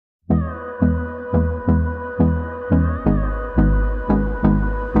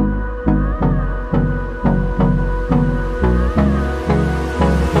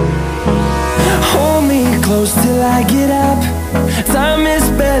close till I get up. Time is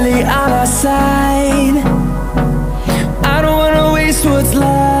barely on our side. I don't wanna waste what's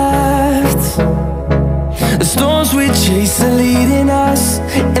left. The storms we chase are leading us,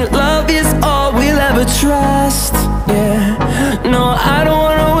 and love is all we'll ever trust. Yeah, no, I don't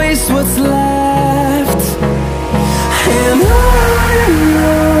wanna waste what's left. And on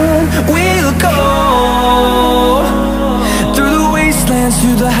we'll go, through the wastelands,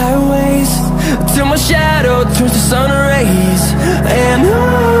 through the highways, till my shadow turns to sun rays. And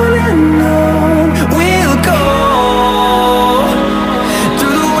on we'll go,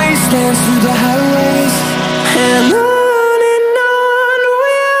 through the wastelands, through the highways, and on we'll go.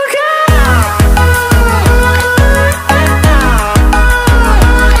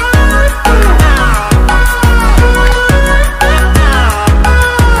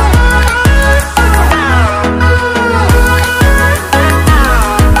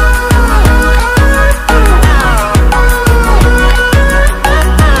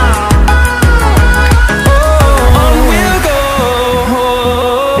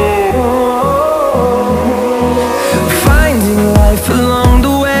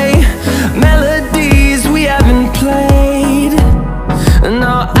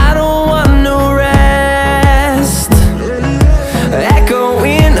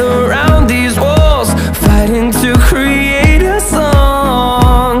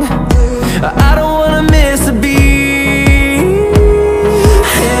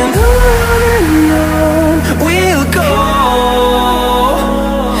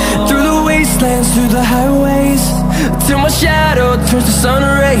 Through the highways, till my shadow turns to sun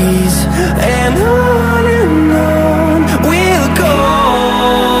rays. And on we'll go,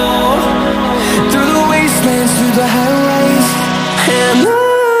 through the wastelands, through the highways, and on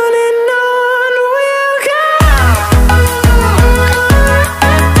we'll go.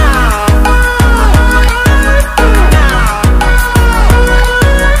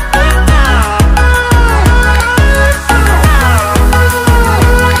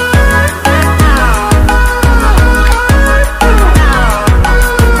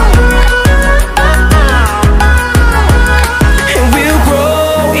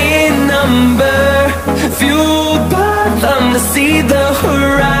 See the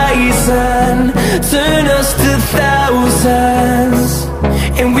horizon turn us to thousands,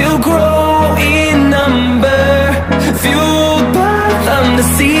 and we'll grow in number, fueled by them. To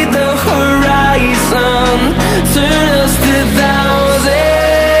see the horizon turn us to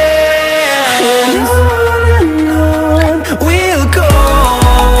thousands, and on we'll go,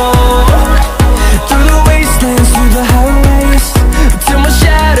 through the wastelands, through the highways, till my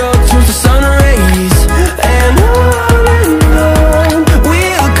shadow turns to sun rays. And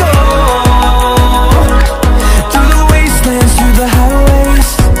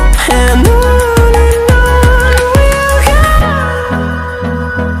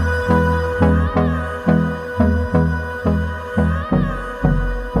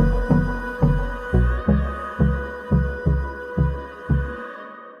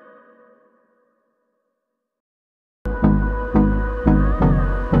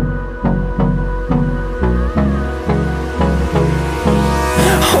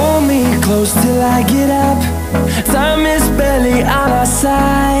close till I get up. Time is barely on our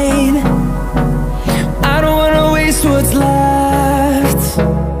side. I don't wanna waste what's left.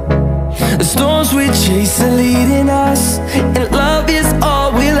 The storms we chase are leading us, and love is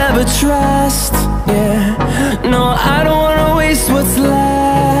all we'll ever trust. Yeah, no, I don't wanna waste what's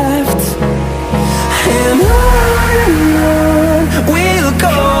left. And on we'll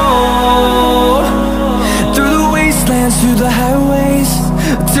go, through the wastelands, through the highways,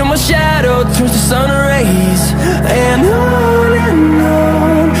 till my shadow turns to sun rays. And on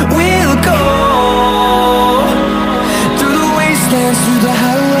we'll go, through the wastelands, through the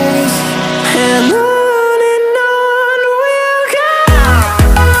highways, and on we'll go.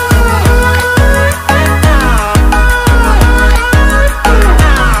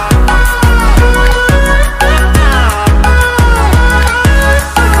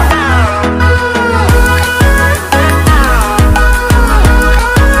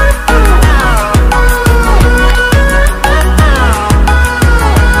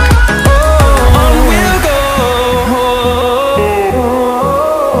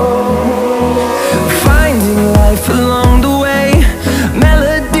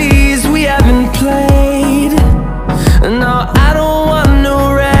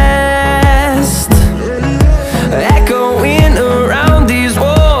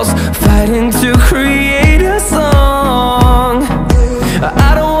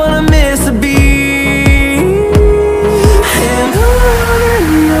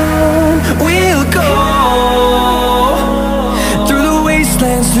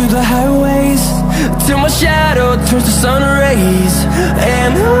 wastelands, through the highways, till my shadow turns to sun rays.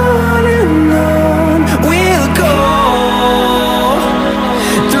 And on we'll go,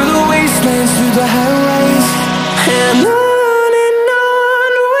 through the wastelands, through the highways, and on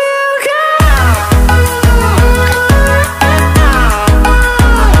we'll go.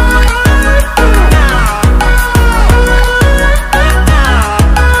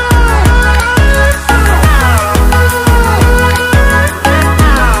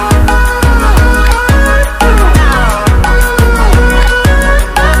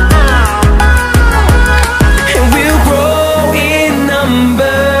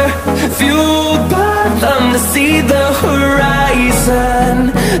 See the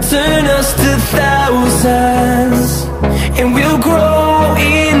horizon, turn us to thousands.